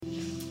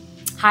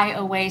Hi,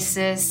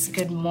 Oasis.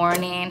 Good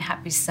morning.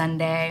 Happy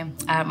Sunday.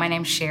 My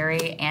name's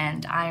Sherry,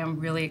 and I am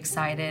really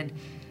excited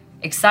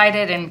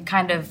and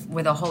kind of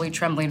with a holy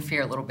trembling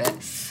fear a little bit.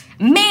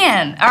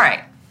 Man, all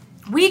right.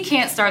 We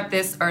can't start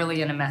this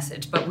early in a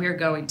message, but we're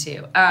going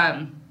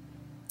to.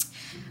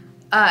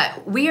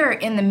 We are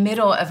in the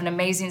middle of an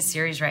amazing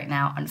series right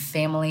now on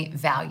family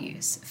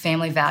values.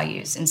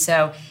 And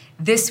so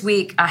this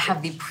week, I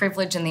have the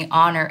privilege and the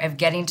honor of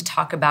getting to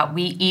talk about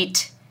we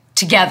eat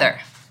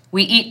together.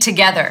 We eat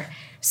together.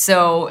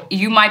 So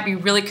you might be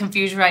really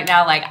confused right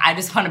now, like, I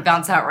just want to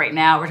bounce out right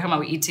now. We're talking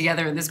about we eat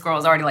together, and this girl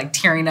is already, like,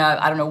 tearing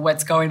up. I don't know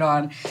what's going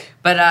on.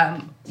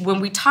 But when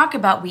we talk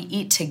about we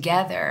eat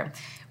together,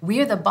 we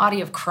are the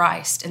body of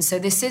Christ. And so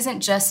this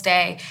isn't just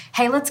hey,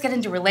 let's get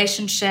into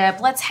relationship,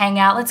 let's hang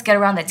out, let's get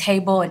around the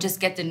table and just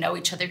get to know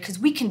each other, because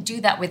we can do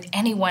that with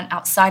anyone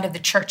outside of the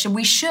church, and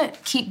we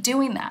should keep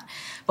doing that.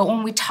 But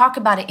when we talk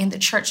about it in the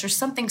church, there's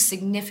something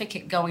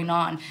significant going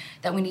on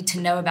that we need to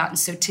know about. And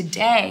so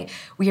today,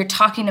 we are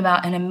talking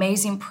about an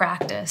amazing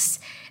practice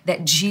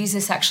that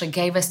Jesus actually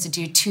gave us to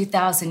do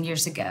 2,000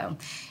 years ago,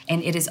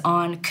 and it is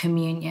on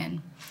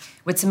communion.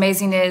 What's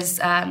amazing is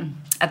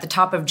at the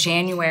top of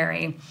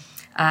January,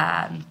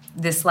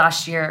 this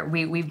last year,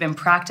 we've been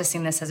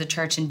practicing this as a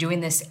church and doing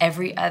this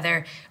every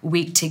other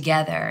week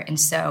together. And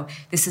so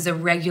this is a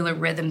regular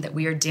rhythm that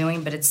we are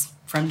doing, but it's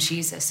from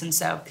Jesus. And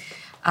so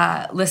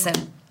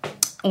listen,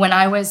 when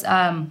I was,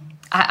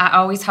 I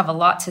always have a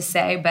lot to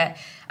say, but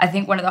I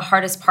think one of the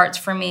hardest parts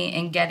for me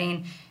in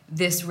getting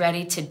this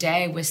ready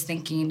today was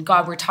thinking,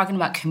 God, we're talking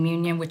about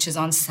communion, which is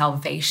on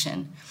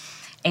salvation.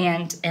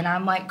 And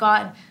I'm like,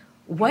 God,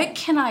 what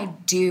can I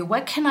do?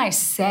 What can I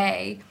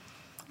say?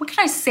 What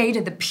can I say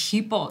to the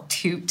people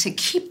to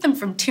keep them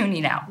from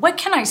tuning out? What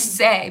can I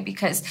say?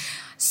 Because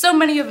so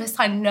many of us,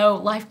 I know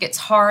life gets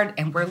hard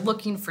and we're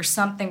looking for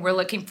something. We're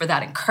looking for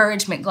that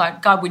encouragement.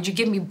 God, would you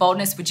give me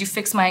boldness? Would you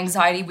fix my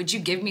anxiety? Would you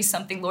give me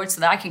something, Lord,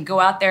 so that I can go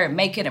out there and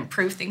make it and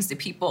prove things to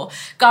people?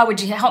 God,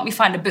 would you help me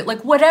find a bit?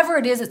 Like whatever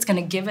it is, it's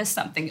going to give us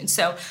something. And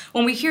so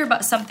when we hear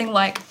about something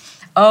like,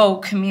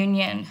 oh,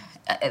 communion,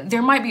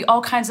 there might be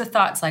all kinds of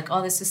thoughts like,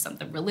 oh, this is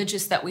something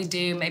religious that we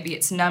do. Maybe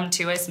it's numb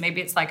to us. Maybe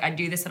it's like, I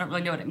do this, I don't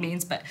really know what it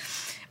means, but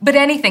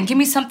anything, give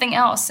me something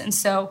else. And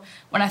so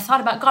when I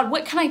thought about, God,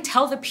 what can I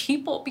tell the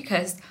people?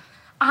 Because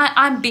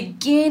I'm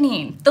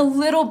beginning the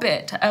little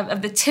bit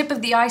of the tip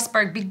of the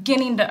iceberg,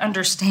 beginning to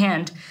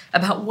understand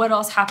about what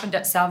else happened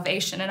at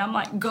salvation. And I'm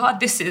like, God,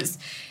 this is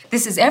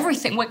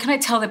everything. What can I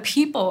tell the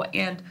people?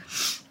 And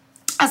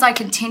as I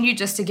continue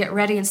just to get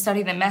ready and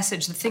study the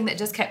message, the thing that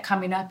just kept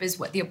coming up is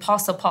what the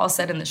Apostle Paul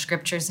said in the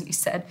scriptures. And he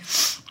said,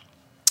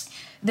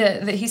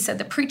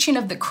 the preaching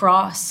of the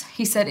cross,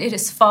 he said, it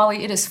is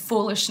folly, it is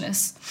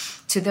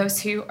foolishness to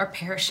those who are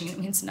perishing. It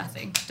means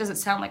nothing. It doesn't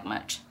sound like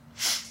much.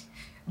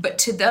 But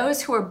to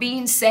those who are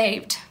being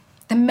saved,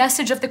 the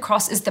message of the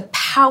cross is the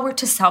power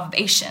to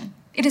salvation.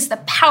 It is the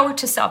power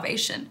to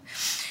salvation.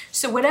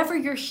 So whatever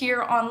you're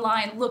here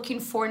online looking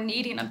for,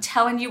 needing, I'm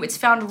telling you, it's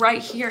found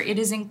right here. It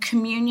is in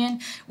communion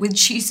with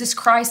Jesus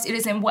Christ. It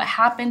is in what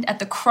happened at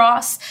the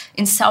cross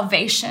in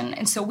salvation.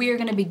 And so we are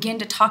going to begin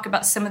to talk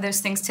about some of those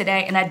things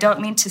today. And I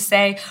don't mean to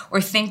say or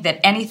think that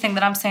anything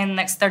that I'm saying in the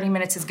next 30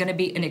 minutes is going to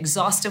be an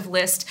exhaustive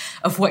list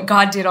of what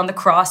God did on the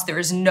cross. There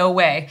is no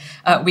way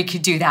we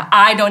could do that.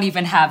 I don't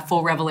even have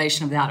full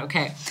revelation of that,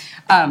 okay?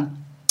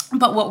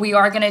 But what we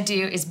are going to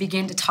do is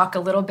begin to talk a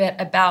little bit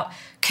about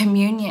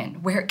communion,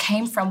 where it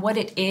came from, what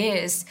it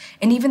is,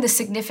 and even the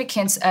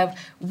significance of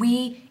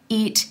we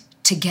eat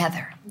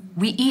together.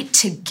 We eat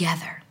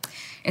together.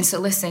 And so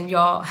listen,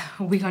 y'all,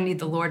 we're going to need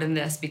the Lord in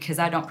this, because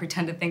I don't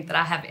pretend to think that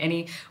I have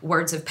any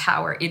words of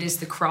power. It is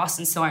the cross,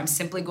 and so I'm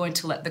simply going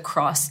to let the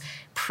cross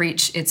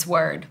preach its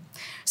word.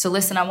 So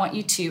listen, I want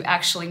you to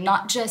actually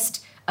not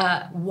just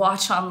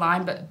watch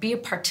online, but be a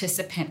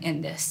participant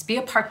in this. Be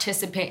a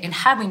participant in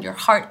having your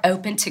heart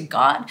open to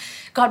God.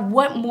 God,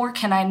 what more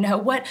can I know?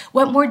 What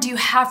more do you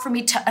have for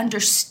me to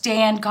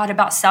understand, God,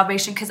 about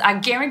salvation? Because I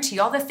guarantee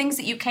all the things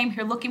that you came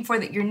here looking for,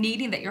 that you're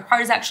needing, that your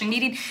heart is actually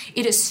needing,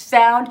 it is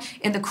found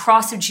in the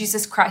cross of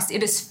Jesus Christ.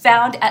 It is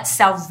found at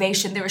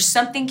salvation. There is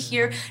something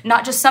here,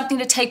 not just something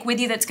to take with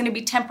you that's going to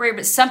be temporary,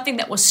 but something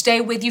that will stay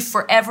with you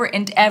forever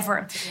and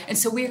ever. And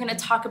so we're going to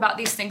talk about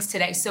these things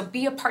today. So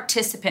be a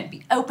participant.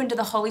 Be open to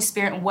the Holy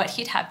Spirit and what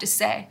he'd have to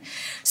say.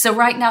 So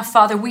right now,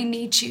 Father, we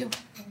need you.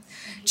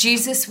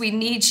 Jesus, we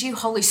need you.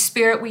 Holy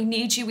Spirit, we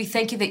need you. We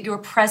thank you that you're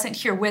present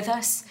here with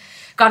us.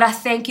 God, I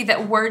thank you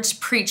that words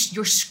preached,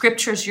 your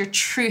scriptures, your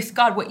truth,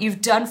 God, what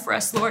you've done for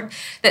us, Lord,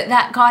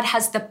 that God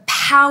has the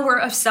power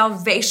of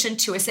salvation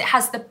to us. It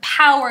has the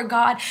power,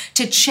 God,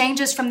 to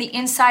change us from the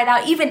inside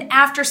out, even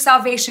after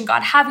salvation,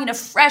 God, having a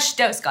fresh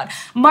dose, God.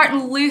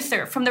 Martin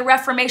Luther from the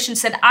Reformation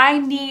said, I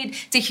need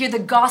to hear the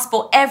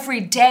gospel every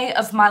day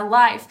of my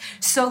life.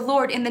 So,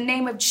 Lord, in the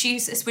name of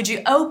Jesus, would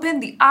you open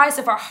the eyes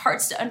of our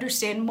hearts to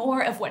understand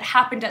more of what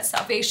happened at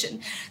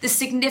salvation, the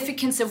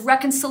significance of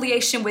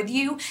reconciliation with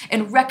you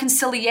and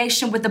reconciliation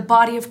with the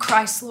body of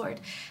Christ,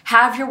 Lord.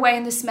 Have your way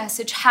in this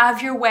message.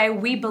 Have your way.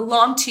 We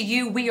belong to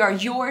you. We are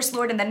yours, Lord.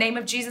 Lord, in the name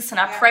of Jesus. And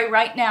I pray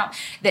right now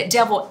that,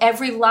 devil,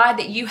 every lie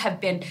that you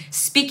have been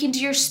speaking to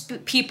your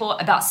people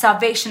about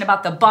salvation,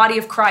 about the body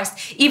of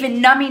Christ, even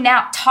numbing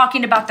out,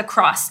 talking about the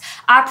cross,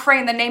 I pray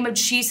in the name of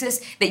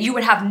Jesus that you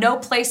would have no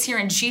place here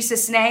in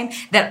Jesus' name,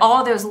 that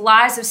all those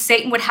lies of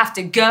Satan would have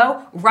to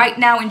go right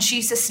now in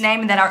Jesus' name,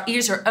 and that our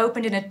ears are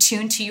opened and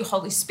attuned to you,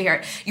 Holy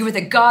Spirit. You are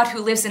the God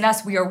who lives in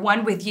us. We are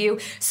one with you.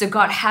 So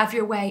God, have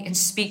your way and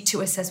speak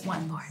to us as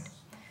one, Lord.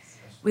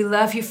 We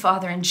love you,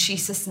 Father, in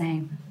Jesus'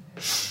 name.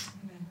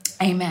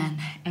 Amen.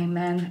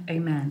 Amen.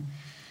 Amen.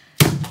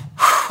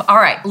 All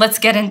right, let's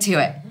get into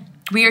it.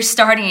 We are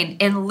starting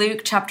in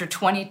Luke chapter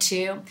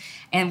 22,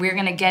 and we're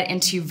going to get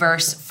into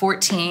verse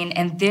 14.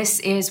 And this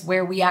is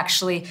where we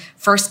actually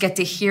first get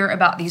to hear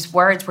about these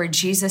words where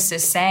Jesus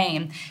is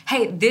saying,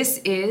 hey, this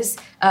is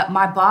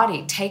my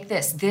body. Take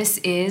this. This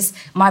is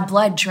my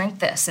blood. Drink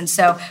this. And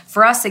so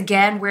for us,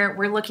 again,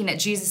 we're looking at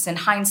Jesus in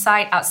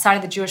hindsight outside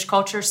of the Jewish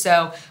culture.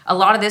 So a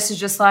lot of this is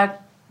just like,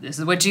 this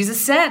is what Jesus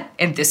said,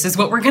 and this is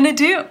what we're going to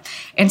do.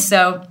 And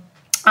so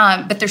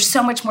but there's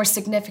so much more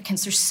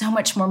significance. There's so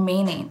much more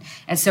meaning.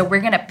 And so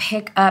we're going to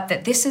pick up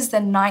that this is the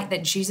night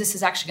that Jesus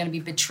is actually going to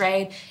be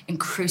betrayed and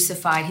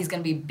crucified. He's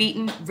going to be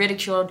beaten,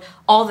 ridiculed,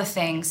 all the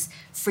things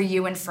for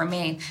you and for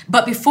me.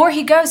 But before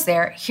he goes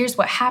there, here's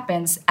what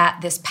happens at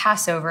this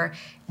Passover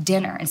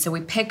dinner. And so we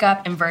pick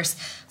up in verse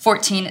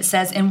 14. It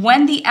says, and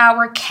when the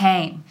hour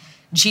came,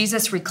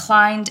 Jesus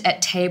reclined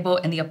at table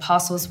and the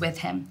apostles with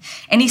him.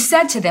 And he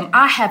said to them,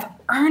 I have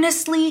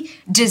earnestly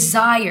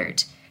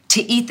desired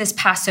to eat this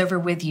Passover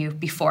with you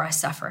before I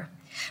suffer.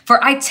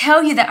 For I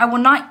tell you that I will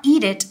not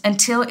eat it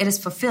until it is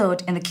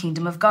fulfilled in the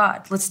kingdom of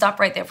God. Let's stop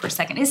right there for a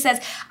second. It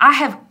says, I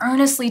have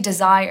earnestly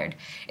desired.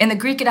 In the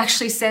Greek, it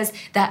actually says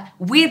that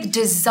with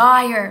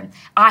desire,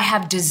 I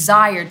have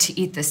desired to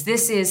eat this.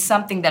 This is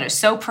something that is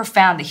so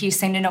profound that he's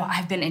saying, no,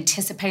 I've been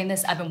anticipating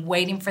this. I've been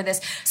waiting for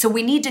this. So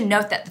we need to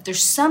note that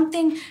there's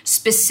something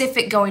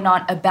specific going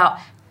on about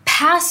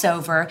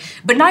Passover,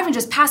 but not even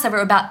just Passover,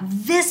 about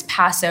this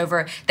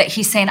Passover that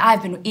he's saying,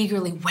 I've been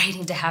eagerly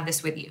waiting to have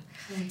this with you.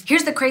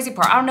 Here's the crazy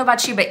part. I don't know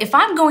about you, but if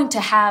I'm going to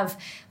have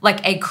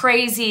like a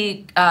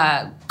crazy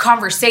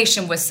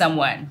conversation with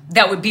someone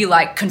that would be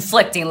like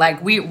conflicting,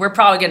 like we're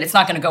probably gonna, it's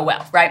not gonna go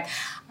well, right?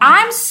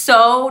 I'm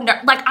so,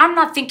 like, I'm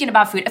not thinking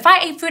about food. If I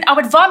ate food, I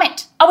would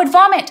vomit.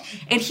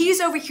 And he's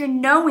over here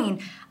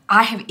knowing,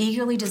 I have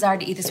eagerly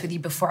desired to eat this with you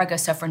before I go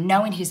suffer,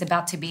 knowing he's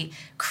about to be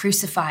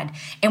crucified.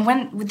 And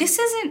when this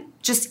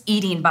isn't just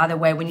eating, by the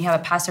way, when you have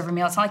a Passover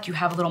meal, it's not like you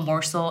have a little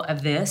morsel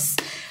of this.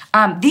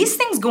 These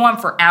things go on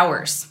for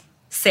hours.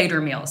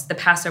 Seder meals, the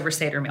Passover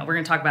Seder meal, we're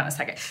going to talk about in a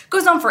second,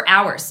 goes on for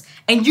hours.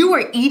 And you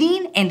are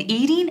eating and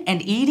eating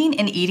and eating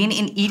and eating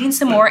and eating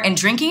some more and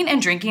drinking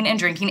and drinking and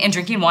drinking and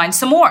drinking wine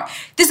some more.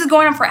 This is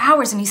going on for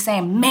hours. And he's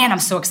saying, man, I'm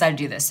so excited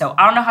to do this. So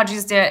I don't know how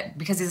Jesus did it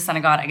because he's the Son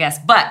of God, I guess.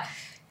 But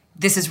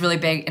this is really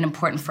big and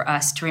important for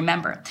us to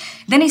remember.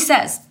 Then he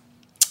says,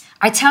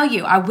 I tell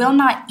you, I will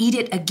not eat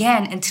it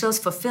again until it's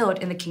fulfilled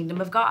in the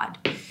kingdom of God.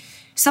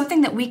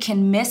 Something that we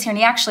can miss here, and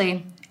he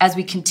actually, as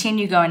we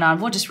continue going on,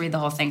 we'll just read the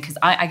whole thing because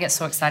I get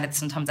so excited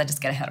sometimes I just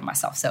get ahead of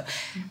myself. So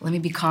let me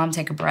be calm,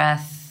 take a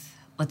breath.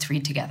 Let's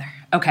read together.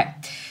 Okay.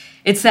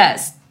 It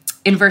says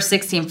in verse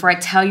 16, for I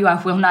tell you,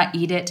 I will not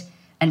eat it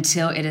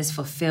until it is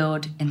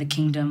fulfilled in the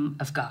kingdom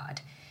of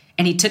God.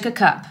 And he took a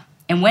cup.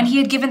 And when he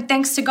had given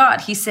thanks to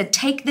God, he said,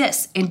 take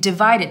this and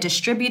divide it,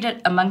 distribute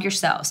it among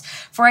yourselves.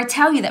 For I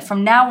tell you that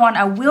from now on,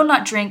 I will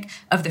not drink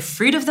of the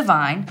fruit of the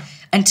vine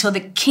until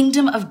the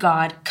kingdom of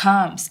God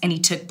comes. And he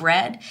took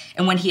bread,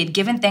 and when he had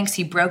given thanks,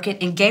 he broke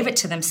it and gave it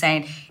to them,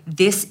 saying,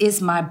 this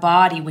is my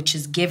body, which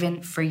is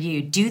given for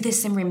you. Do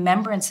this in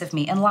remembrance of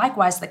me. And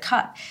likewise the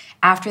cup,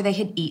 after they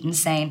had eaten,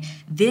 saying,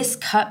 this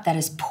cup that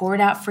is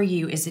poured out for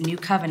you is a new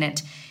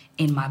covenant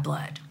in my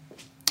blood.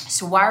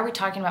 So why are we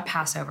talking about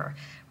Passover?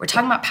 We're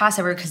talking about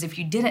Passover because if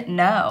you didn't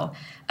know,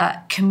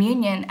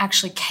 communion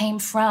actually came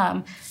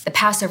from the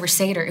Passover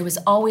Seder. It was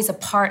always a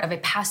part of a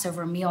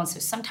Passover meal. And so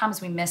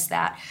sometimes we miss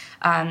that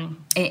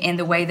in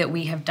the way that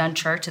we have done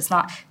church. It's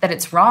not that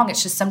it's wrong.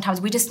 It's just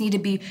sometimes we just need to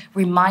be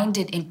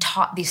reminded and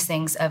taught these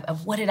things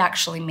of what it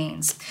actually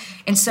means.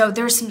 And so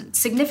there's some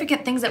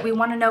significant things that we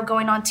want to know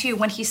going on too.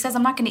 When he says,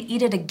 I'm not going to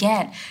eat it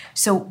again.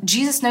 So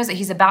Jesus knows that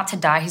he's about to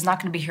die. He's not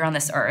going to be here on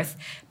this earth.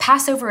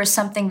 Passover is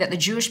something that the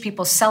Jewish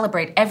people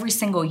celebrate every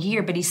single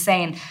year, but he's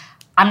saying,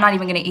 I'm not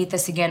even going to eat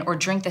this again or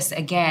drink this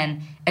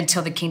again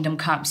until the kingdom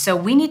comes. So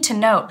we need to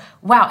note,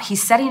 wow,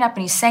 he's setting up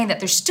and he's saying that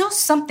there's still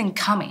something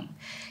coming,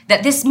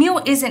 that this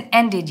meal isn't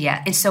ended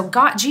yet. And so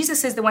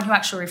Jesus is the one who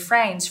actually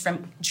refrains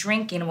from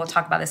drinking, and we'll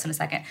talk about this in a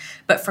second,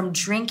 but from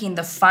drinking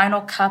the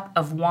final cup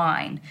of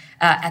wine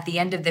at the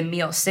end of the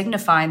meal,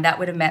 signifying that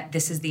would have meant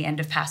this is the end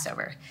of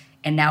Passover,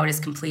 and now it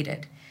is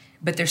completed.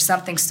 But there's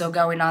something still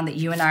going on that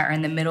you and I are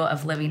in the middle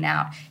of living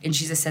out. And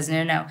Jesus says,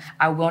 no,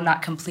 I will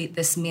not complete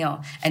this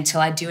meal until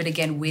I do it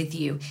again with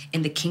you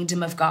in the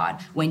kingdom of God,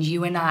 when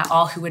you and I,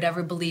 all who would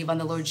ever believe on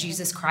the Lord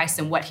Jesus Christ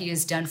and what he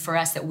has done for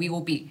us, that we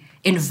will be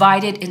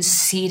invited and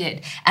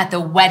seated at the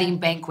wedding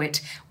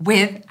banquet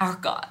with our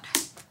God.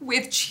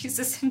 with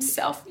Jesus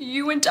himself,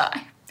 you and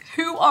I.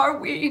 Who are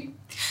we?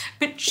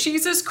 But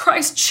Jesus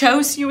Christ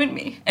chose you and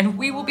me, and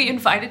we will be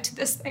invited to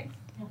this thing.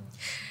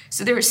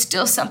 So there is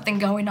still something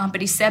going on,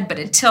 but he said, but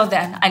until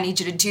then, I need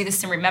you to do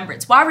this in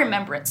remembrance. Why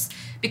remembrance?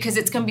 Because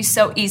it's going to be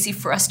so easy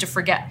for us to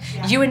forget.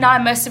 Yeah. You and I,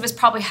 most of us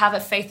probably have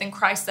a faith in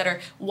Christ that are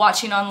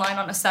watching online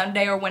on a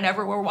Sunday or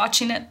whenever we're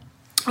watching it.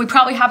 We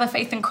probably have a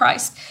faith in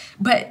Christ,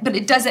 but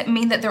it doesn't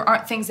mean that there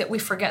aren't things that we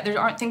forget. There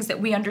aren't things that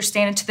we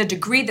understand. And to the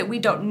degree that we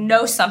don't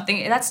know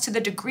something, that's to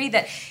the degree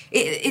that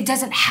it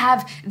doesn't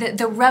have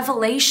the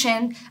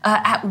revelation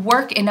at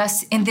work in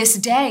us in this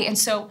day. And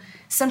so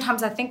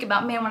sometimes I think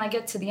about, man, when I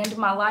get to the end of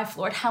my life,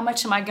 Lord, how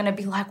much am I going to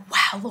be like,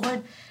 wow,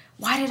 Lord,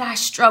 why did I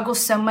struggle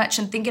so much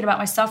and thinking about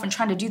myself and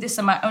trying to do this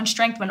in my own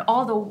strength when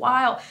all the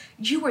while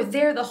you were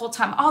there the whole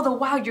time? All the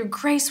while your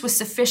grace was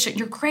sufficient.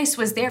 Your grace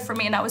was there for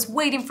me, and I was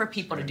waiting for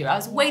people to do it. I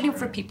was waiting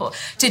for people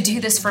to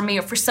do this for me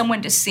or for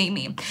someone to see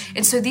me.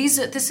 And so this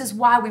is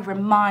why we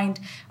remind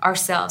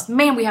ourselves.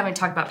 Man, we haven't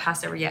talked about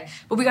Passover yet,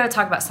 but we got to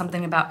talk about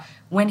something about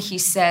when he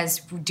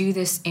says, do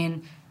this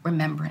in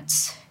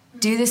remembrance.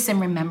 Do this in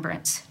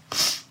remembrance.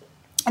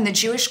 In the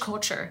Jewish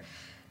culture,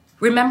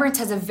 remembrance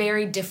has a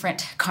very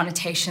different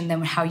connotation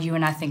than how you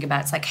and I think about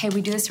it. It's like, hey,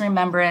 we do this in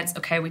remembrance.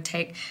 Okay, we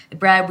take the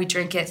bread, we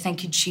drink it.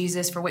 Thank you,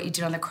 Jesus, for what you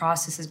did on the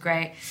cross. This is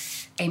great.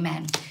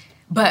 Amen.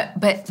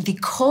 But the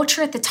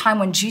culture at the time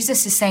when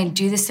Jesus is saying,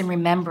 do this in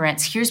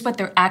remembrance, here's what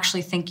they're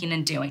actually thinking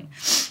and doing.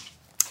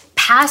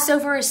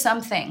 Passover is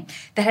something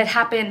that had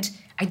happened.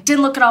 I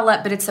didn't look it all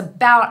up, but it's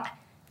about,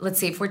 let's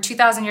see, if we're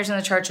 2,000 years in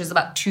the church, it was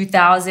about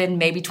 2,000,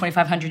 maybe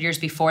 2,500 years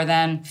before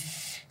then.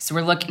 So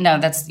we're looking, no,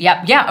 that's,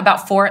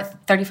 about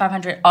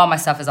 3,500. All my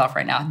stuff is off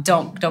right now.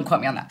 Don't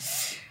quote me on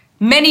that.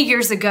 Many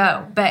years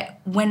ago, but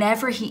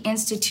whenever he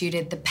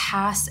instituted the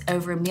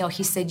Passover meal,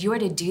 he said, you are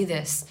to do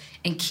this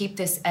and keep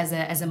this as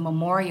a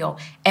memorial.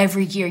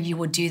 Every year you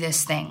will do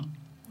this thing.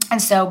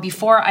 And so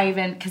before I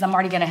even, because I'm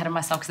already getting ahead of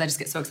myself because I just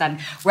get so excited,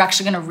 we're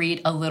actually going to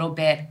read a little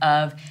bit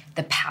of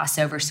the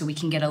Passover so we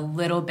can get a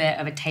little bit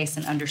of a taste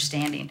and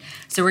understanding.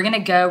 So we're going to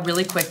go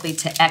really quickly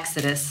to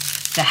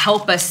Exodus to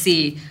help us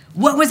see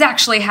what was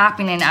actually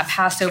happening at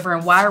Passover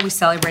and why are we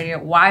celebrating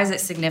it? Why is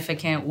it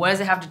significant? What does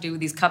it have to do with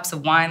these cups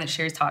of wine that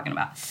Sherry's talking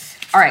about?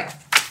 All right.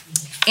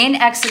 In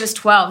Exodus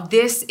 12,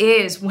 this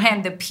is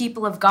when the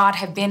people of God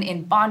have been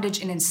in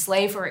bondage and in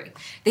slavery.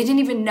 They didn't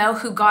even know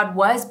who God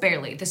was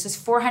barely. This is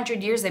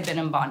 400 years they've been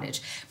in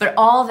bondage. But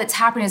all that's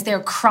happening is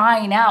they're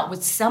crying out,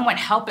 would someone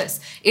help us?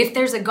 If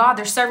there's a God,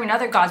 they're serving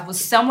other gods. Will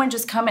someone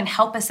just come and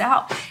help us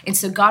out? And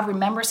so God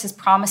remembers his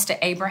promise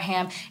to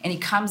Abraham, and he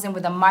comes in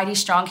with a mighty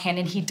strong hand,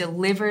 and he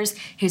delivers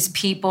his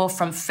people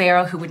from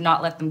Pharaoh, who would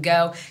not let them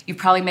go. You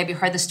probably maybe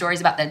heard the stories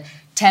about the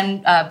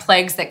 10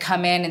 plagues that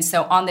come in. And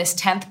so on this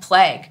 10th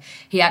plague,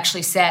 he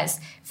actually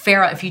says,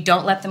 Pharaoh, if you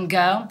don't let them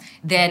go,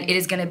 then it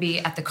is going to be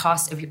at the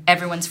cost of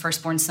everyone's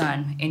firstborn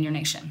son in your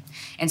nation.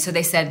 And so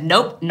they said,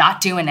 nope,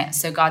 not doing it.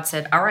 So God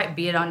said, all right,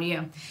 be it on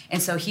you.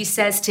 And so he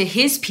says to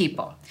his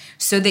people,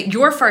 so that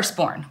your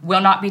firstborn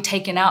will not be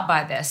taken out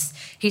by this,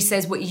 he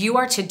says, what you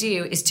are to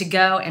do is to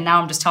go, and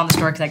now I'm just telling the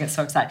story because I get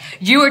so excited.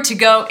 You are to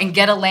go and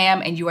get a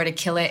lamb, and you are to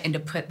kill it and to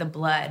put the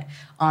blood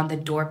on the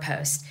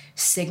doorpost,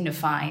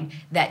 signifying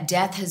that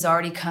death has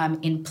already come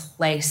in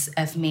place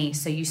of me.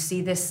 So you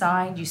see this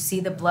sign, you see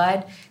the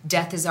blood,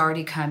 death has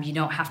already come. You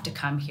don't have to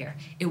come here.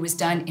 It was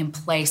done in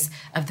place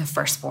of the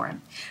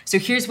firstborn. So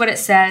here's what it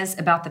says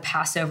about the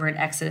Passover in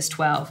Exodus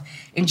 12.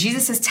 And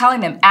Jesus is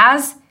telling them,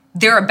 as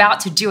they're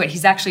about to do it,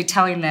 he's actually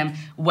telling them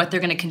what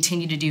they're going to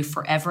continue to do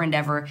forever and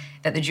ever,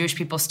 that the Jewish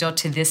people still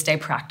to this day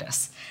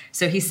practice.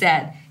 So he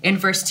said in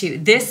verse 2,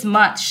 this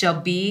month shall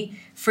be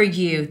for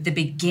you the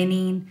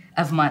beginning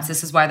of months.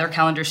 This is why their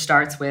calendar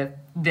starts with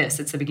this.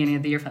 It's the beginning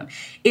of the year for them.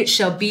 It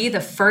shall be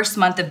the first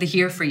month of the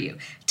year for you.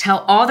 Tell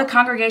all the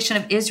congregation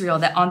of Israel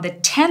that on the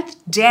 10th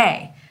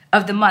day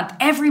of the month,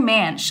 every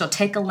man shall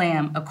take a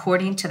lamb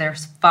according to their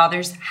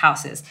father's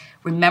houses.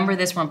 Remember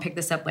this, we're going to pick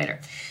this up later.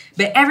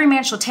 But every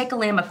man shall take a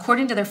lamb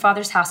according to their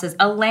father's houses,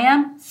 a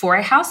lamb for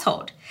a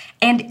household.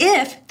 And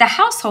if the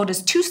household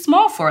is too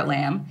small for a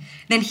lamb,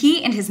 then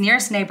he and his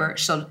nearest neighbor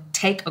shall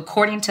take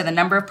according to the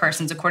number of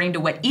persons, according to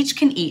what each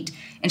can eat,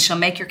 and shall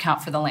make your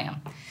count for the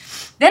lamb.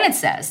 Then it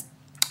says,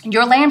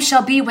 your lamb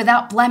shall be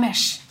without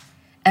blemish,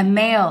 a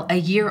male, a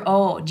year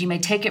old. You may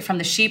take it from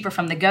the sheep or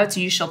from the goats,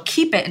 and you shall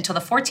keep it until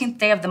the 14th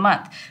day of the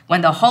month, when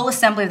the whole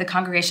assembly of the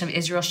congregation of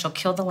Israel shall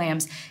kill the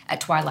lambs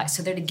at twilight.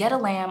 So they're to get a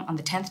lamb on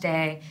the 10th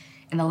day,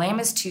 and the lamb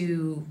is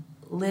to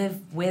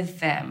live with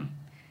them.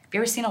 Have you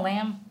ever seen a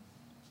lamb?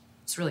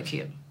 It's really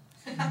cute.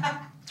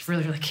 It's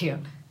really, really cute.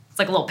 It's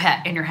like a little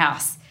pet in your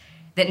house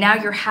that now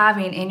you're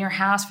having in your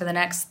house for the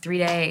next 3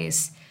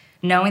 days,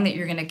 knowing that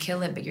you're going to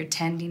kill it, but you're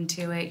tending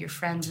to it, you're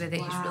friends with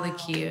it, wow. He's really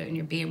cute, and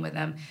you're being with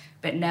him.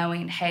 But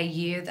knowing, hey,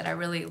 you that I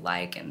really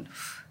like, and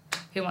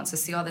who wants to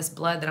see all this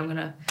blood that I'm going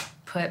to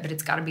put, but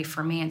it's got to be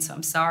for me, and so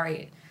I'm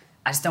sorry.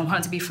 I just don't want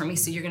it to be for me,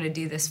 so you're going to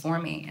do this for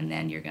me, and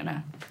then you're going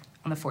to,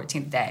 on the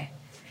 14th day,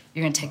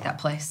 you're going to take that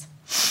place.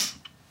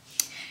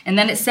 And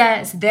then it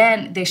says,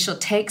 then they shall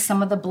take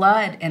some of the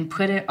blood and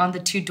put it on the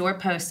 2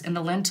 doorposts and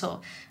the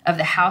lintel of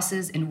the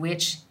houses in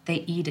which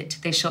they eat it.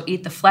 They shall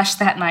eat the flesh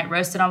that night,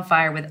 roasted on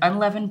fire with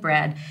unleavened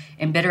bread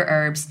and bitter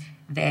herbs.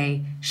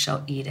 They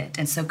shall eat it.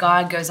 And so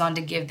God goes on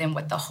to give them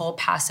what the whole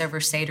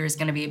Passover Seder is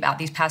going to be about.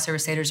 These Passover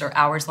Seders are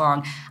hours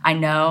long. I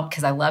know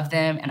because I love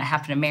them, and I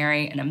happen to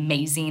marry an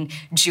amazing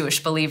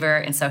Jewish believer,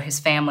 and so his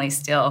family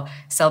still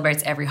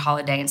celebrates every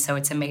holiday, and so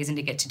it's amazing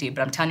to get to do.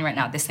 But I'm telling you right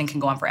now, this thing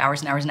can go on for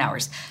hours and hours and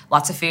hours.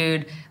 Lots of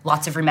food,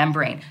 lots of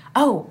remembering.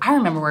 Oh, I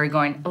remember where we're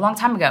going a long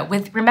time ago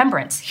with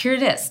remembrance. Here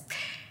it is.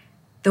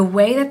 The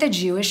way that the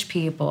Jewish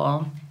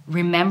people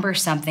remember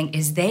something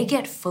is they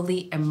get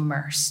fully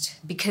immersed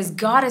because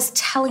God is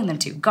telling them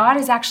to. God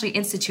is actually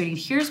instituting,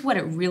 here's what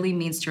it really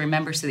means to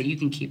remember so that you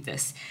can keep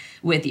this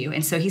with you.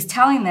 And so he's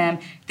telling them,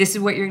 this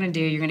is what you're going to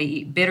do. You're going to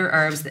eat bitter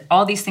herbs.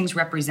 All these things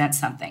represent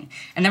something.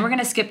 And then we're going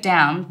to skip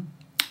down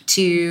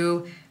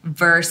to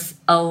verse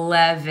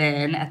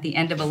 11, at the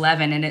end of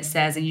 11, and it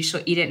says, and you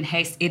shall eat it in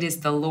haste. It is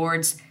the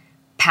Lord's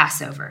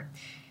Passover,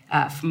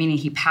 meaning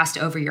he passed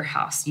over your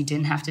house. You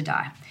didn't have to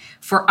die.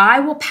 For I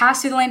will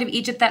pass through the land of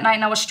Egypt that night,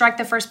 and I will strike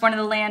the firstborn of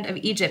the land of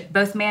Egypt,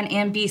 both man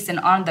and beast, and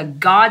on the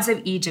gods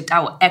of Egypt I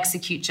will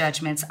execute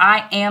judgments.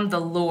 I am the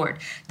Lord.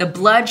 The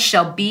blood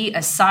shall be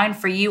a sign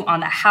for you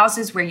on the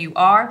houses where you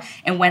are,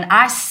 and when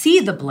I see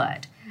the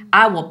blood,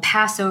 I will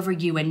pass over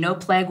you, and no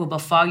plague will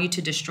befall you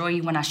to destroy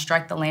you when I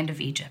strike the land of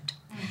Egypt.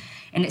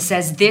 And it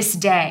says, this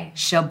day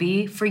shall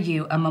be for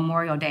you a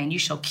memorial day, and you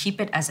shall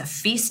keep it as a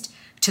feast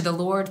to the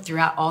Lord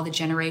throughout all the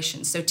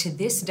generations. So to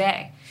this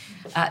day,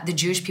 the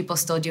Jewish people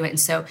still do it. And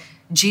so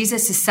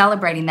Jesus is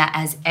celebrating that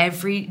as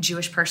every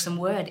Jewish person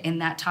would in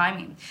that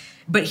timing.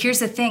 But here's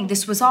the thing.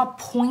 This was all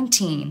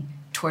pointing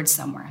towards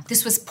somewhere.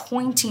 This was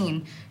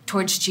pointing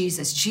towards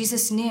Jesus.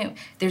 Jesus knew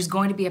there's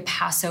going to be a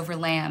Passover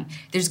lamb.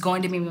 There's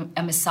going to be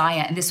a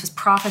Messiah. And this was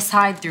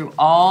prophesied through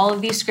all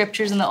of these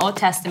scriptures in the Old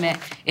Testament.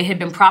 It had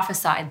been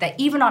prophesied that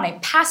even on a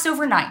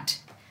Passover night,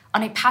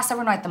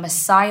 the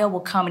Messiah will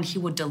come and he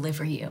will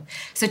deliver you.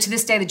 So to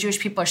this day, the Jewish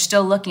people are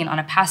still looking on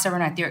a Passover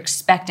night. They're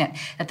expectant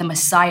that the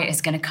Messiah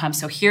is going to come.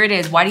 So here it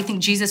is. Why do you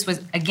think Jesus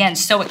was, again,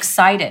 so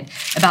excited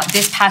about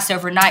this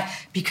Passover night?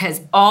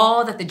 Because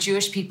all that the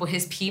Jewish people,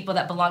 his people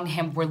that belong to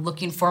him, were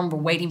looking for and were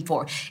waiting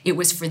for, it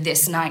was for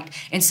this night.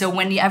 And so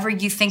whenever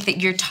you think that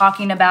you're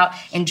talking about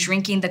and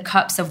drinking the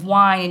cups of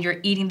wine and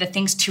you're eating the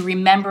things to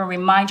remember and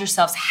remind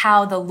yourselves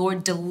how the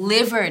Lord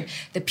delivered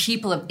the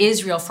people of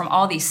Israel from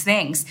all these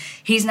things,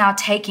 he's now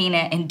taking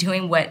it and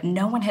doing what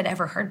no one had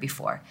ever heard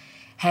before.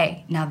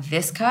 Hey, now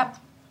this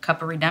cup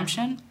of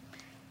redemption,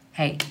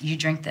 hey, you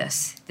drink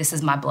this. This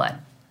is my blood.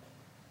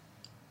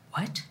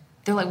 What?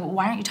 They're like, well,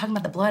 why aren't you talking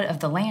about the blood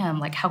of the lamb,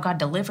 like how God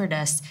delivered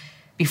us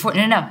before?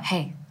 No.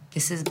 Hey,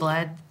 this is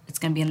blood. It's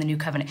going to be in the new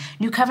covenant.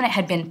 New covenant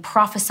had been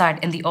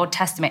prophesied in the Old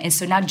Testament. And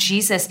so now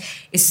Jesus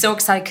is so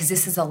excited because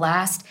this is the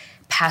last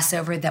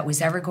Passover that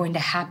was ever going to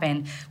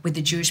happen with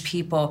the Jewish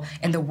people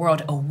in the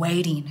world,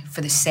 awaiting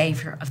for the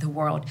Savior of the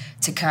world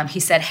to come. He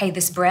said, hey,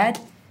 this bread,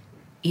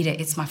 eat it.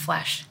 It's my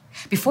flesh.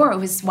 Before it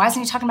was, why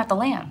isn't he talking about the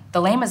lamb?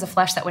 The lamb is a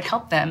flesh that would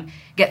help them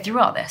get through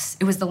all this.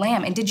 It was the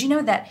lamb. And did you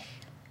know that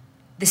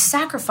the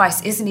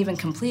sacrifice isn't even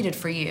completed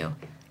for you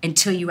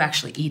until you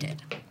actually eat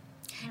it?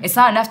 It's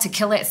not enough to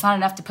kill it. It's not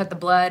enough to put the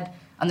blood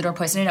on the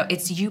doorpost. No,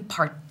 it's you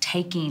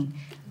partaking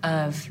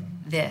of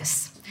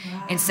this.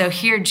 Wow. And so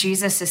here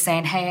Jesus is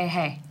saying,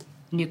 hey,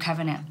 new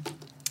covenant.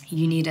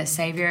 You need a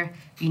Savior.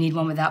 You need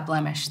one without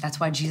blemish. That's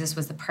why Jesus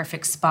was the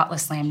perfect,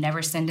 spotless lamb,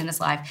 never sinned in his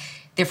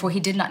life. Therefore, he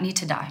did not need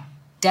to die.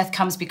 Death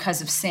comes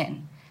because of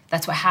sin.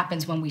 That's what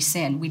happens when we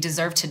sin. We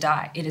deserve to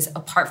die. It is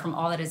apart from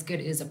all that is good.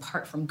 It is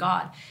apart from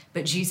God.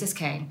 But Jesus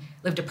came,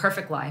 lived a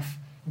perfect life,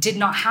 did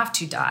not have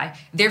to die.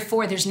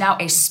 Therefore, there's now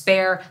a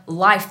spare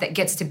life that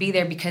gets to be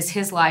there because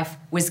his life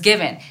was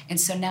given. And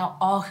so now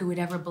all who would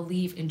ever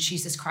believe in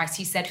Jesus Christ,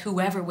 he said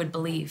whoever would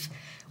believe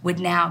would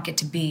now get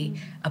to be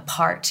a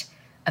part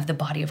of the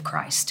body of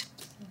Christ.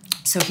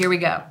 So here we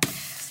go.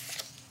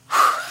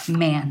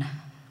 Man,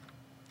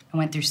 I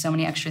went through so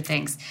many extra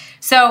things.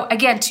 So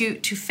again,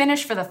 to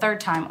finish for the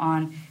third time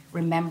on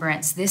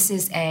remembrance, this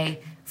is a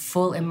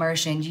full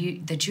immersion.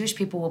 The Jewish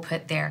people will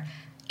put their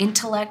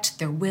intellect,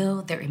 their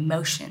will, their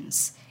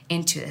emotions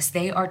into this.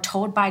 They are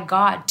told by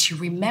God to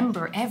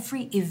remember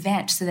every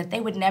event so that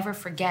they would never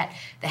forget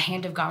the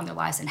hand of God in their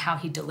lives and how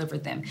he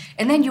delivered them.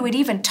 And then you would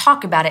even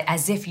talk about it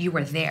as if you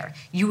were there.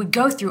 You would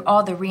go through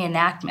all the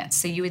reenactments.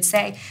 So you would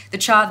say,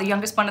 the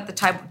youngest one at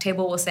the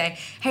table will say,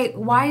 hey,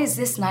 why is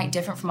this night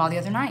different from all the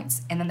other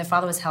nights? And then the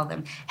father will tell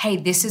them, hey,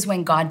 this is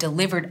when God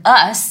delivered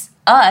us.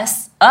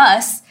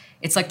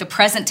 It's like the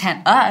present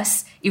tense,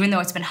 us, even though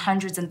it's been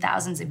hundreds and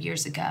thousands of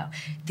years ago.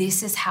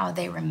 This is how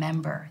they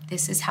remember.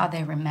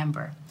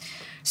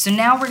 So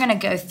now we're going to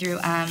go through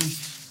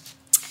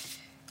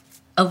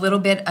a little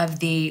bit of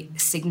the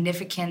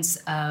significance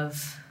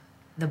of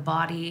the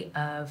body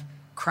of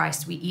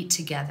Christ. We eat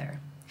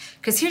together.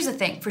 Because here's the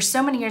thing. For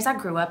so many years, I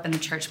grew up in the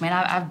church, man.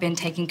 I've been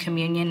taking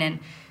communion, and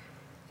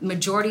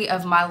majority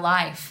of my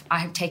life, I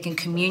have taken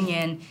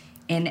communion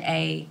in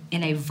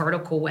a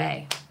vertical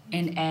way,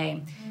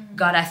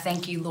 God, I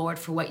thank you, Lord,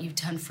 for what you've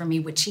done for me,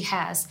 which he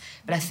has.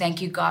 But I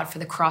thank you, God, for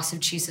the cross of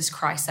Jesus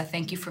Christ. I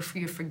thank you for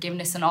your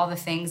forgiveness and all the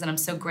things. And I'm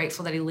so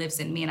grateful that he lives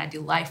in me and I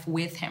do life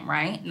with him,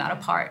 right? Not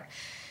apart.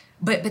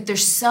 But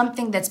there's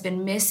something that's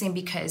been missing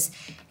because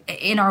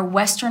in our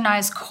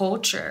westernized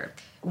culture,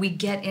 we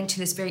get into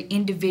this very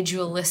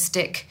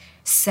individualistic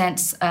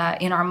sense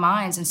in our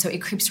minds. And so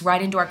it creeps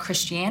right into our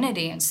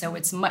Christianity. And so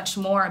it's much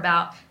more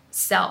about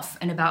self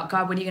and about,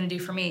 God, what are you going to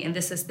do for me? And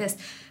this is this.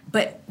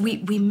 But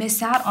we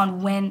miss out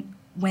on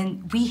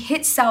when we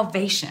hit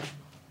salvation,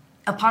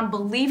 upon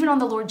believing on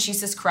the Lord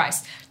Jesus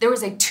Christ, there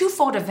was a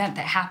twofold event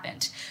that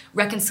happened.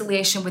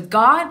 Reconciliation with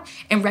God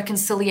and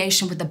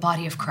reconciliation with the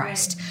body of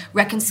Christ.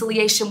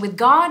 Reconciliation with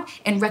God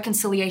and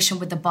reconciliation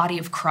with the body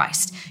of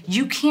Christ.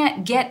 You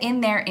can't get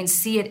in there and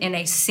see it in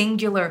a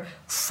singular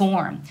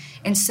form.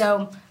 And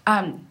so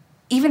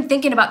even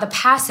thinking about the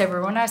Passover,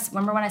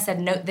 remember when I said,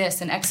 note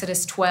this in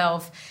Exodus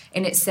 12,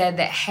 and it said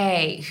that,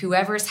 hey,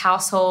 whoever's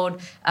household,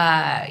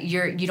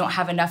 you don't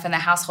have enough in the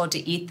household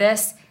to eat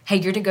this, hey,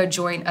 you're to go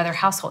join other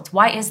households.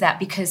 Why is that?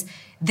 Because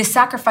the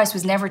sacrifice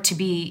was never to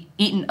be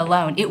eaten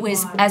alone. It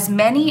was as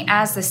many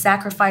as the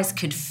sacrifice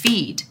could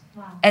feed.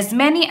 As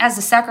many as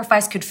the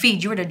sacrifice could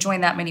feed, you were to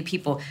join that many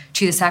people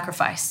to the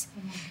sacrifice.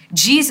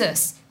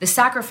 Jesus, the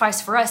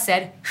sacrifice for us,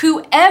 said,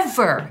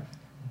 whoever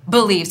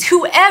believes,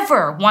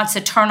 whoever wants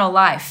eternal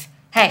life,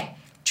 hey,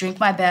 drink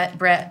my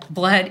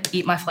blood,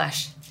 eat my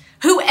flesh.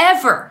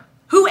 Whoever.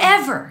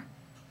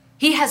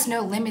 He has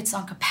no limits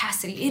on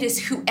capacity. It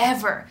is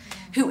whoever,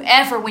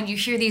 when you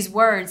hear these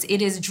words, it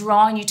is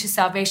drawing you to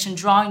salvation,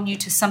 drawing you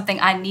to something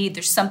I need.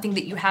 There's something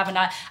that you have, and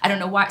I don't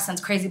know why it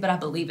sounds crazy, but I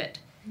believe it.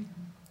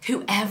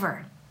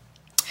 Whoever.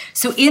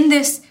 So in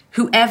this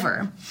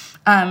whoever,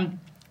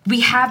 we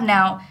have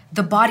now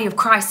the body of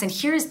Christ, and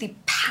here's the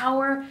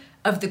power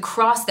of the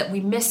cross that we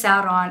miss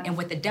out on and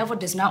what the devil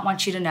does not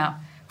want you to know,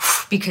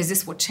 because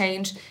this will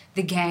change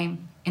the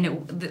game. And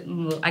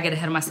I get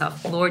ahead of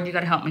myself. Lord, you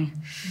got to help me.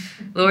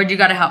 Lord, you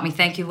got to help me.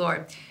 Thank you,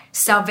 Lord.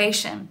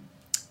 Salvation,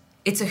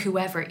 it's a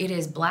whoever. It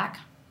is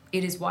black.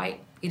 It is white.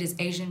 It is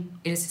Asian.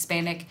 It is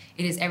Hispanic.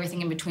 It is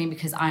everything in between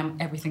because I'm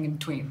everything in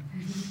between.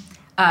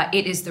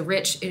 It is the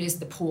rich, it is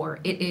the poor,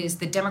 it is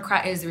the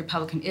Democrat, it is the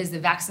Republican, it is the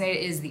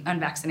vaccinated, it is the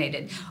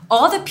unvaccinated.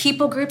 All the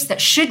people groups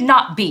that should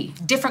not be,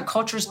 different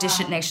cultures,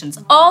 different nations,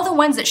 all the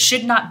ones that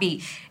should not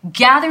be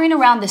gathering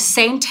around the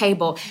same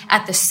table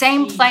at the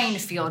same playing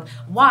field.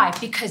 Why?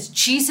 Because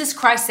Jesus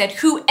Christ said,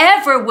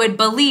 whoever would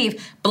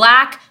believe,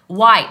 black,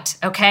 white,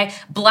 okay?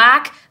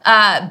 Black,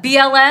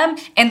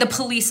 BLM, and the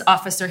police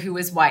officer who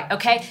is white,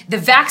 okay? The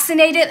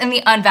vaccinated and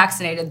the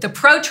unvaccinated, the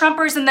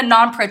pro-Trumpers and the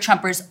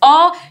non-pro-Trumpers,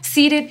 all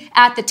seated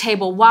at the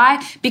table.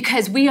 Why?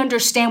 Because we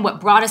understand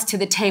what brought us to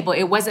the table.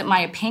 It wasn't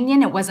my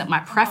opinion, it wasn't my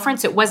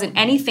preference, it wasn't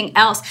anything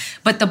else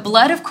but the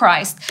blood of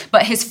Christ,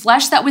 but his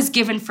flesh that was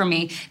given for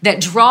me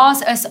that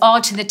draws us all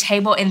to the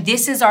table, and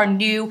this is our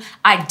new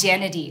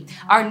identity.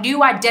 Our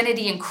new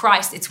identity in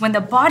Christ. It's when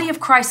the body of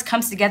Christ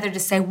comes together to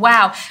say,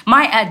 wow,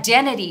 my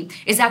identity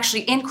is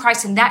actually in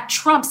Christ, and that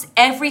trumps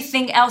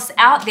everything else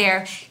out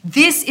there.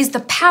 This is the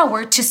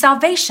power to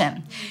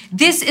salvation.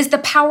 This is the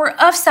power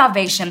of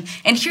salvation.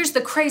 And here's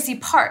the crazy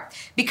part,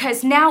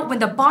 because now when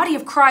the body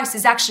of Christ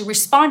is actually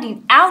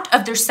responding out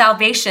of their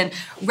salvation,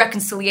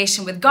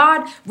 reconciliation with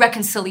God,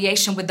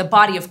 reconciliation with the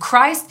body of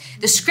Christ,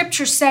 the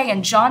scriptures say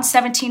in John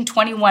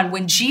 17:21,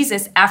 when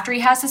Jesus, after he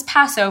has his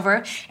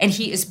Passover and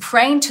he is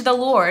praying to the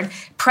Lord,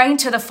 praying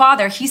to the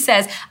Father, he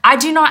says, I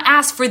do not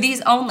ask for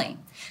these only,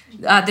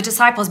 the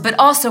disciples, but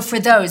also for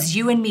those,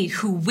 you and me,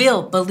 who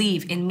will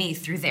believe in me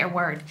through their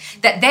word,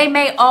 that they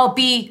may all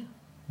be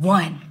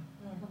one.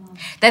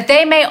 That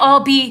they may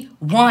all be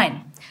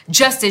one.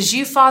 Just as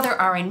you, Father,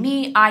 are in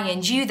me, I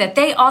in you, that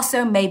they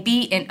also may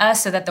be in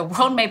us, so that the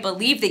world may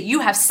believe that you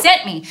have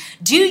sent me.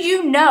 Do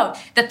you know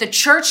that the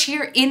church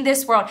here in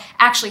this world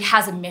actually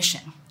has a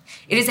mission?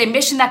 It is a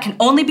mission that can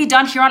only be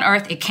done here on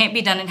earth. It can't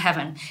be done in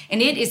heaven. And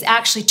it is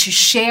actually to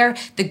share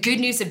the good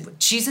news of what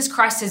Jesus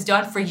Christ has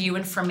done for you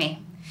and for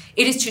me.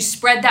 It is to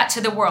spread that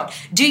to the world.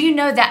 Do you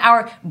know that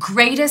our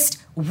greatest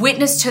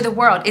witness to the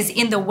world is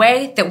in the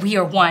way that we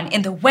are one,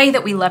 in the way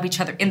that we love each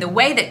other, in the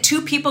way that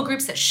two people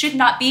groups that should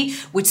not be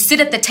would sit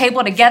at the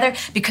table together,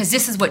 because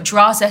this is what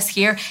draws us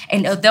here.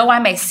 And although I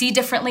may see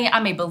differently, I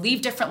may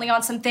believe differently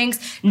on some things,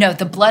 no,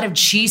 the blood of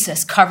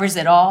Jesus covers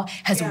it all,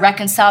 has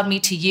reconciled me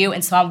to you.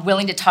 And so I'm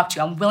willing to talk to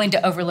you. I'm willing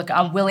to overlook it.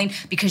 I'm willing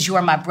because you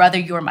are my brother,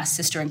 you are my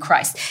sister in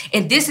Christ.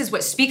 And this is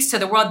what speaks to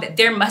the world, that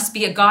there must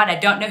be a God. I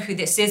don't know who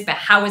this is, but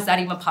how is that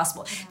even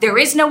possible? There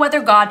is no other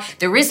God.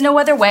 There is no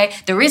other way.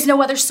 There is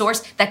no other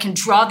source that can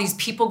draw these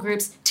people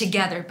groups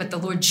together but the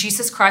Lord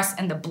Jesus Christ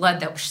and the blood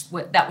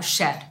that was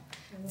shed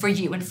for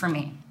you and for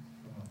me.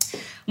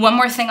 One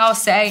more thing I'll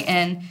say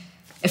in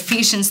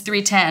Ephesians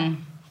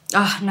 3:10.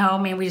 Oh, no,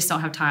 man, we just don't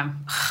have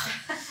time.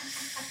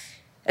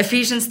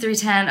 Ephesians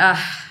 3:10.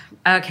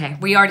 Okay,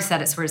 we already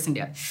said it, so we're just going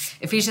to do it.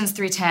 Ephesians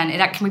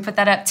 3:10. Can we put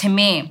that up? To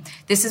me,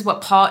 this is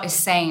what Paul is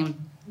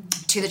saying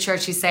to the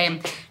church. He's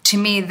saying, To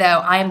me, though,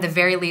 I am the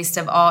very least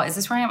of all. Is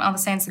this where I am? All the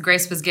saints, the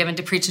grace was given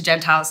to preach to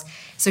Gentiles.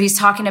 So he's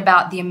talking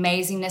about the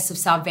amazingness of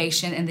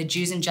salvation and the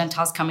Jews and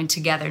Gentiles coming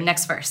together.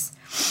 Next verse.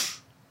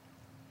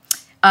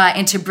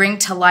 And to bring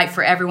to light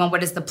for everyone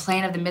what is the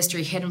plan of the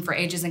mystery hidden for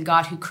ages in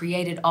God who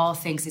created all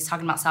things. He's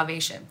talking about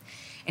salvation.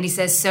 And he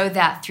says, so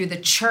that through the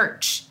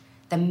church,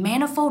 the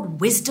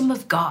manifold wisdom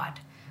of God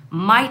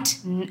might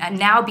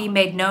now be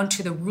made known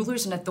to the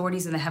rulers and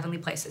authorities in the heavenly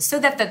places. So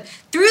that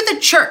through the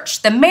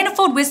church, the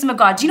manifold wisdom of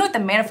God, do you know what the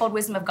manifold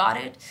wisdom of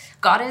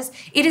God is?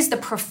 It is the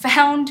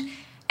profound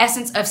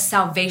essence of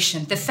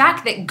salvation. The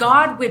fact that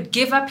God would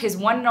give up his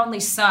one and only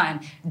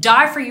son,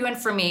 die for you and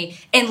for me,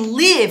 and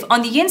live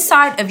on the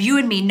inside of you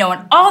and me,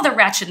 knowing all the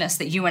wretchedness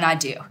that you and I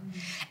do.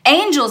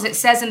 Angels, it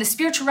says, in the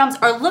spiritual realms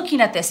are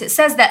looking at this. It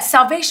says that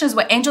salvation is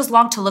what angels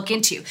long to look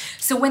into.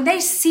 So when they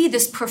see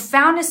this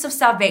profoundness of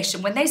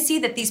salvation, when they see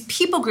that these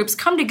people groups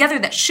come together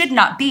that should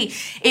not be,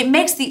 it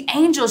makes the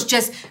angels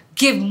just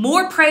give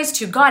more praise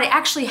to God. It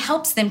actually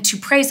helps them to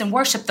praise and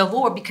worship the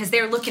Lord because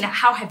they're looking at,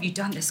 how have you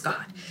done this,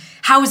 God?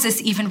 How is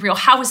this even real?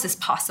 How is this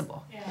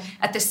possible? Yeah.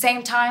 At the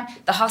same time,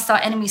 the hostile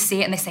enemies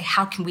see it and they say,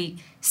 how can we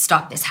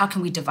stop this? How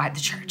can we divide the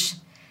church?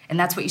 And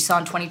that's what you saw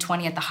in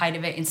 2020 at the height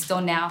of it, and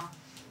still now.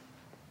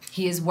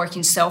 He is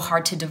working so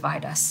hard to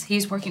divide us.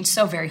 He's working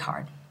so very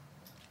hard.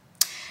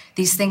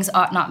 These things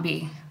ought not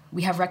be.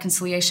 We have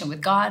reconciliation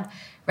with God,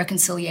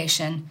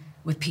 reconciliation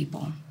with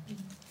people.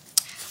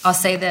 I'll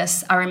say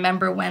this. I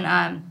remember when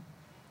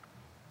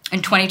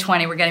in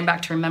 2020, we're getting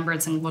back to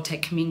remembrance and we'll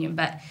take communion,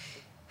 but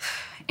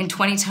in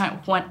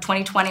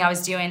 2020, I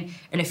was doing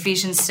an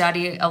Ephesians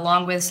study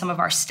along with some of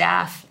our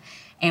staff,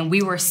 and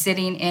we were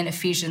sitting in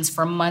Ephesians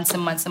for months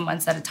and months and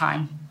months at a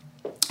time.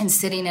 And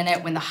sitting in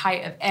it when the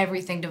height of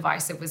everything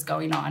divisive was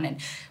going on. And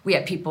we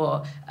had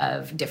people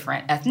of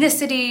different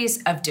ethnicities,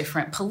 of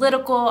different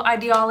political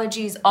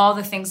ideologies, all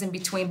the things in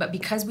between. But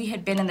because we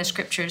had been in the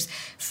scriptures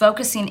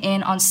focusing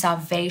in on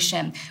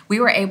salvation, we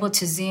were able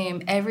to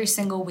Zoom every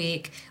single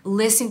week,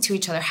 listen to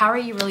each other. How are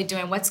you really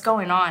doing? What's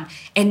going on?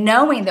 And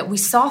knowing that we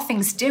saw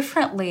things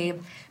differently,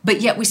 but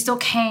yet we still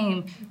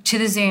came to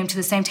the Zoom, to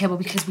the same table,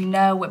 because we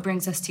know what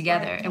brings us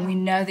together. And we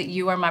know that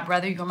you are my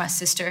brother, you're my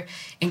sister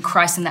in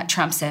Christ, and that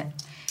trumps it.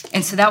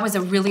 And so that was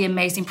a really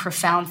amazing,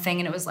 profound thing.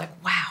 And it was like,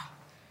 wow,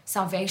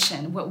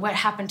 salvation. What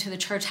happened to the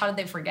church? How did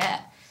they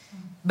forget?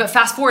 But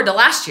fast forward to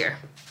last year.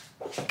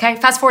 Okay,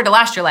 fast forward to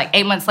last year, like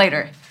 8 months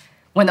later,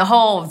 when the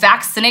whole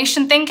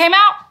vaccination thing came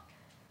out,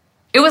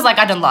 it was like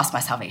I done lost my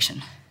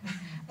salvation.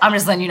 I'm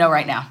just letting you know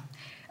right now.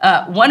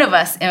 One of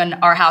us in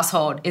our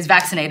household is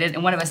vaccinated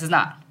and one of us is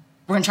not.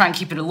 We're gonna try and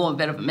keep it a little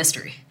bit of a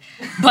mystery.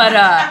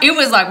 But it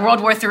was like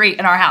World War III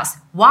in our house.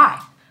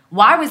 Why?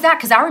 Why was that?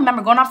 Because I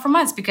remember going off for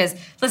months because,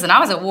 listen, I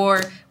was at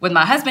war with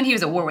my husband. He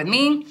was at war with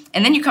me.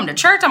 And then you come to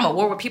church, I'm at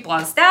war with people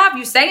on staff.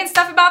 You saying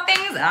stuff about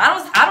things, and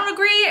I don't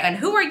agree. And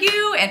who are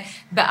you?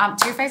 But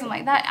to your face, I'm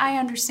like, that I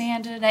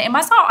understand today. And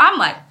my soul, I'm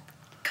like,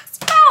 cuss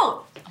you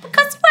out. I'm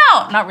cuss you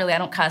out. Not really, I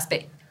don't cuss,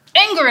 but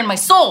anger in my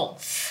soul.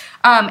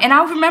 And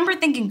I remember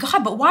thinking,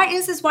 God, but why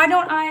is this? Why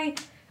don't I?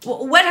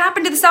 What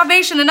happened to the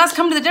salvation and us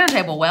coming to the dinner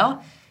table?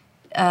 Well,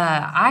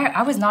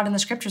 I was not in the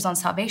scriptures on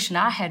salvation.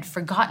 I had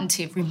forgotten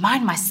to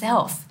remind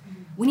myself.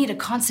 We need a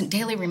constant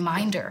daily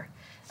reminder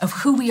of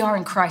who we are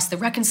in Christ, the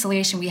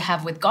reconciliation we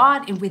have with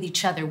God and with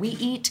each other. We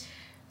eat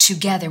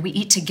together. We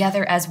eat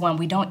together as one.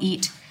 We don't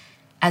eat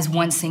as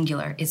one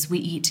singular. We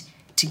eat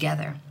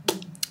together.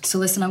 So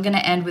listen, I'm going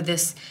to end with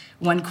this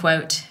one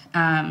quote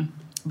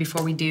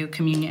before we do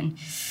communion.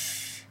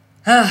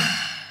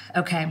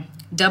 Okay.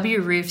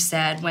 W. Roof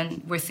said,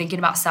 when we're thinking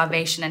about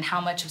salvation and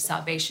how much of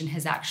salvation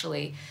has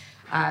actually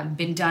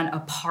been done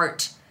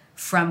apart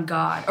from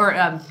God,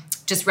 or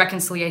just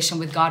reconciliation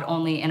with God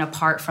only and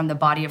apart from the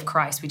body of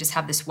Christ. We just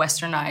have this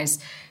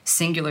westernized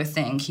singular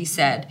thing. He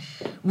said,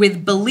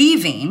 with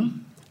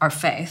believing, our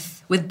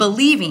faith, with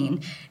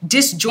believing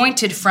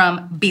disjointed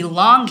from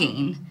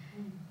belonging,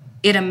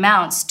 it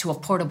amounts to a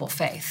portable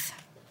faith.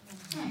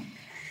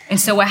 And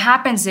so what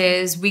happens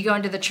is we go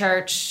into the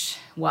church,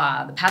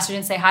 wow, the pastor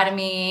didn't say hi to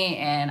me,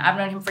 and I've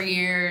known him for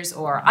years,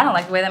 or I don't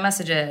like the way that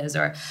message is,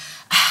 or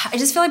I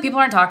just feel like people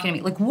aren't talking to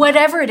me. Like,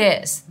 whatever it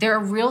is, there are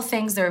real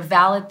things, there are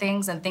valid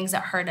things, and things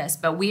that hurt us,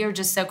 but we are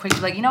just so quick to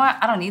be like, you know what,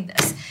 I don't need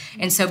this.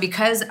 And so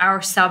because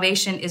our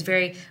salvation is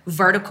very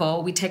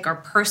vertical, we take our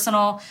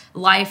personal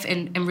life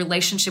and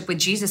relationship with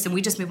Jesus, and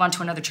we just move on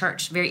to another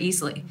church very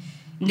easily,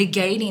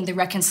 negating the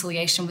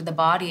reconciliation with the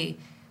body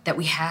that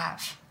we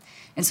have.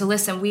 And so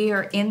listen, we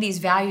are in these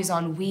values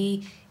on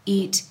we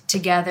eat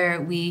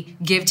together, we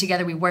give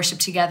together, we worship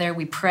together,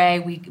 we pray,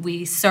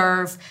 we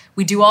serve,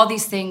 we do all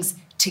these things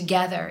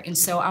together. And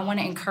so I want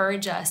to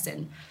encourage us,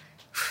 and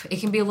it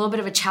can be a little bit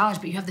of a challenge,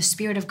 but you have the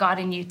Spirit of God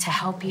in you to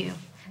help you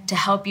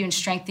and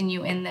strengthen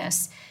you in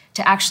this,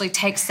 to actually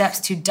take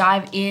steps to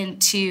dive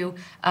into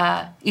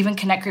even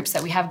connect groups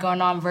that we have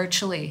going on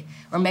virtually.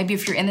 Or maybe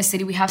if you're in the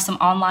city, we have some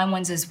online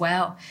ones as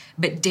well.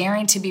 But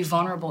daring to be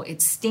vulnerable,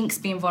 it stinks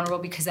being vulnerable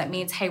because that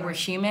means, hey, we're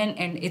human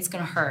and it's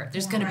going to hurt.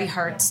 There's going to be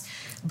hurts.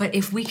 But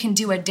if we can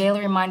do a daily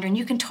reminder, and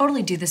you can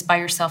totally do this by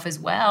yourself as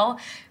well,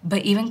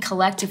 but even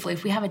collectively,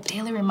 if we have a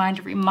daily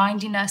reminder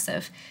reminding us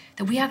of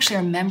that we actually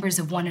are members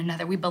of one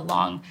another, we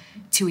belong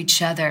to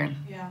each other.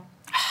 Yeah.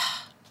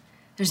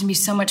 There's going to be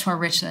so much more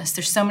richness.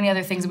 There's so many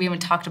other things that we haven't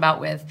talked about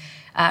with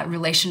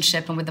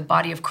relationship and with the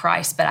body of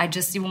Christ, but I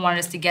just even wanted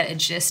us to get a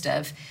gist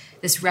of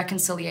this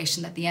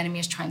reconciliation that the enemy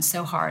is trying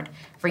so hard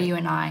for you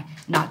and I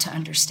not to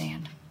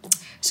understand.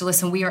 So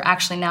listen, we are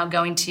actually now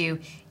going to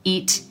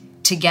eat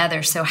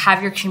together. So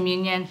have your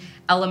communion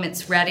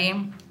elements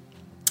ready.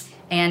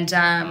 And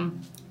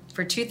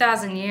for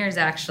 2,000 years,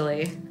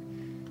 actually,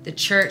 the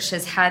church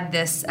has had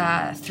this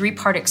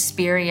three-part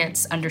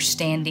experience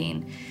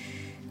understanding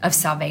of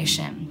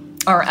salvation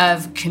or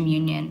of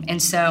communion.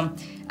 And so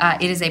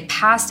it is a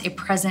past, a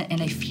present,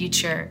 and a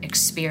future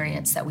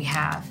experience that we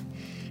have.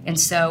 And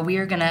so we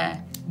are going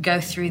to go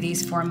through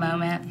these for a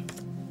moment.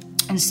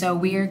 And so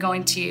we are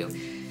going to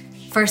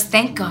first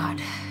thank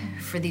God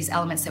for these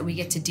elements that we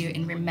get to do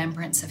in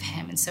remembrance of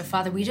him. And so,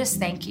 Father, we just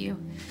thank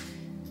you.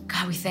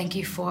 God, we thank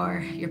you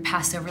for your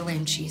Passover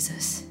Lamb,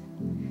 Jesus.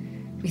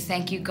 We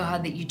thank you,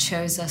 God, that you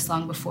chose us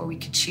long before we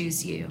could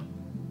choose you.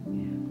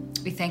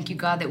 We thank you,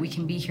 God, that we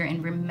can be here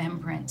in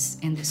remembrance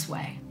in this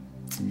way.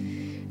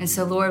 And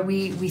so, Lord,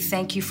 we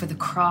thank you for the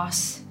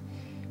cross.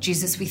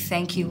 Jesus, we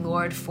thank you,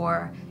 Lord,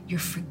 for your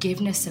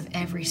forgiveness of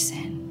every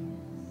sin.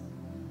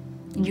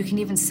 And you can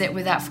even sit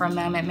with that for a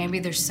moment. Maybe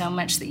there's so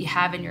much that you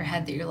have in your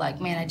head that you're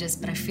like, man,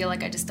 but I feel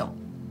like I just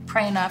don't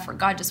pray enough, or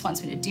God just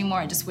wants me to do more.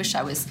 I wish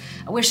I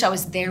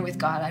was there with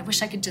God. I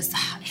wish I could just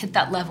hit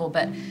that level.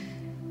 But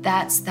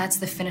that's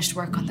the finished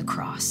work on the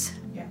cross.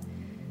 Yeah.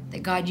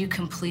 That God, you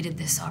completed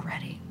this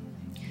already.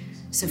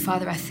 So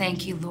Father, I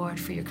thank you, Lord,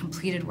 for your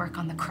completed work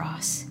on the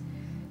cross.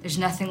 There's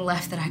nothing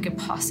left that I could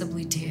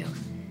possibly do.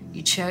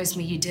 You chose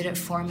me, you did it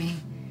for me.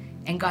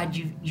 And God,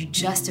 you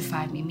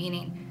justified me,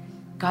 meaning,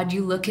 God,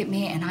 you look at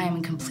me and I am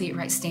in complete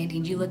right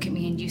standing. You look at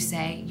me and you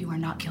say, you are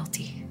not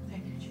guilty.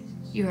 Thank you, Jesus.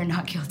 You are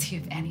not guilty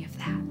of any of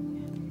that.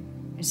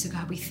 And so,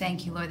 God, we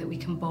thank you, Lord, that we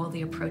can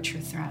boldly approach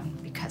your throne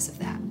because of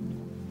that.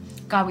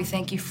 God, we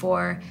thank you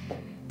for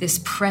this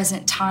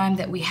present time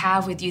that we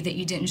have with you, that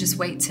you didn't just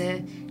wait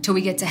till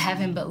we get to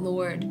heaven, but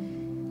Lord,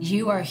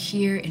 you are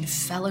here in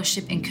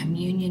fellowship and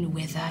communion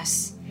with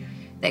us.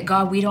 That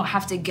God, we don't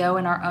have to go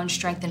in our own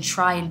strength and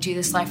try and do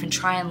this life and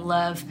try and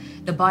love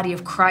the body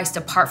of Christ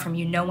apart from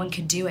you. No one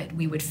could do it.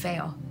 We would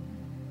fail.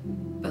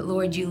 But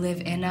Lord, you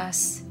live in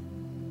us.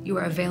 You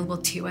are available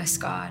to us,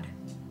 God.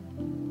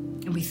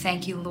 And we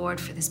thank you, Lord,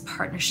 for this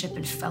partnership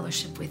and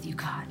fellowship with you,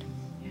 God.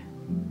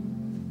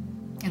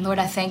 And Lord,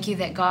 I thank you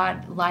that,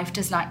 God, life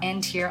does not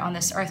end here on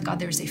this earth. God,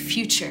 there's a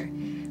future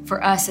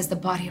for us as the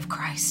body of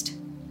Christ.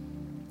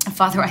 And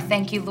Father, I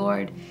thank you,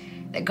 Lord,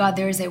 that, God,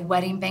 there is a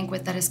wedding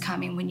banquet that is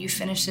coming when you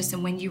finish this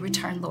and when you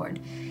return, Lord.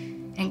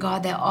 And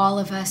God, that all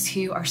of us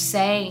who are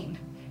saying,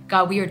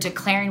 God, we are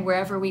declaring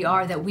wherever we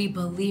are that we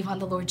believe on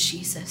the Lord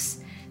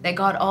Jesus. That,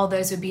 God, all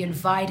those would be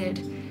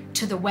invited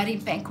to the wedding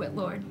banquet,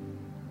 Lord.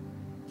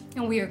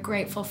 And we are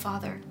grateful,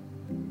 Father.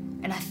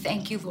 And I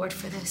thank you, Lord,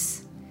 for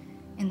this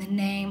in the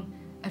name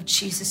of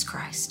Jesus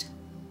Christ.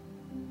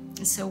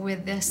 And so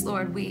with this,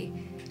 Lord, we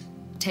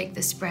take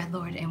this bread,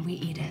 Lord, and we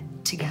eat it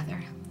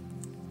together.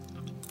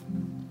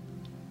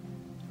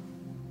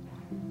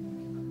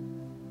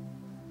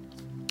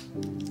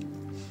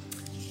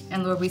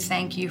 And Lord, we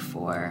thank you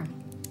for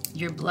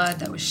your blood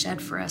that was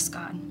shed for us,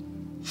 God.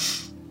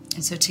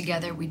 And so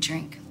together we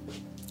drink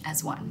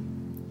as one.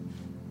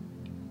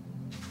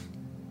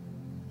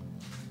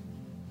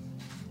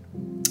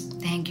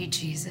 Thank you,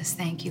 Jesus.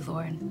 Thank you,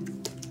 Lord.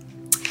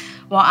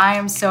 Well, I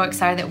am so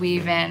excited that we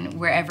even,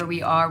 wherever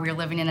we are, we're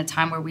living in a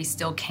time where we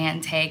still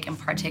can take and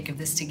partake of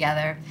this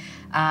together.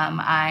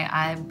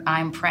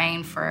 I'm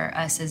praying for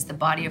us as the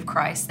body of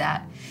Christ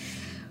that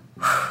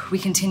we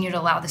continue to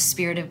allow the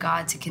Spirit of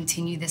God to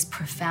continue this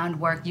profound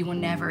work. You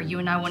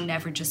and I will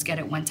never just get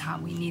it one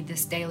time. We need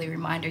this daily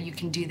reminder. You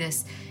can do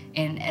this,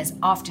 and as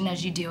often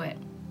as you do it,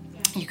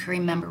 you can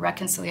remember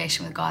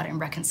reconciliation with God and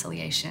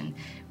reconciliation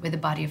with the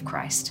body of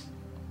Christ.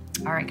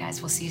 All right,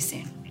 guys, we'll see you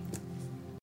soon.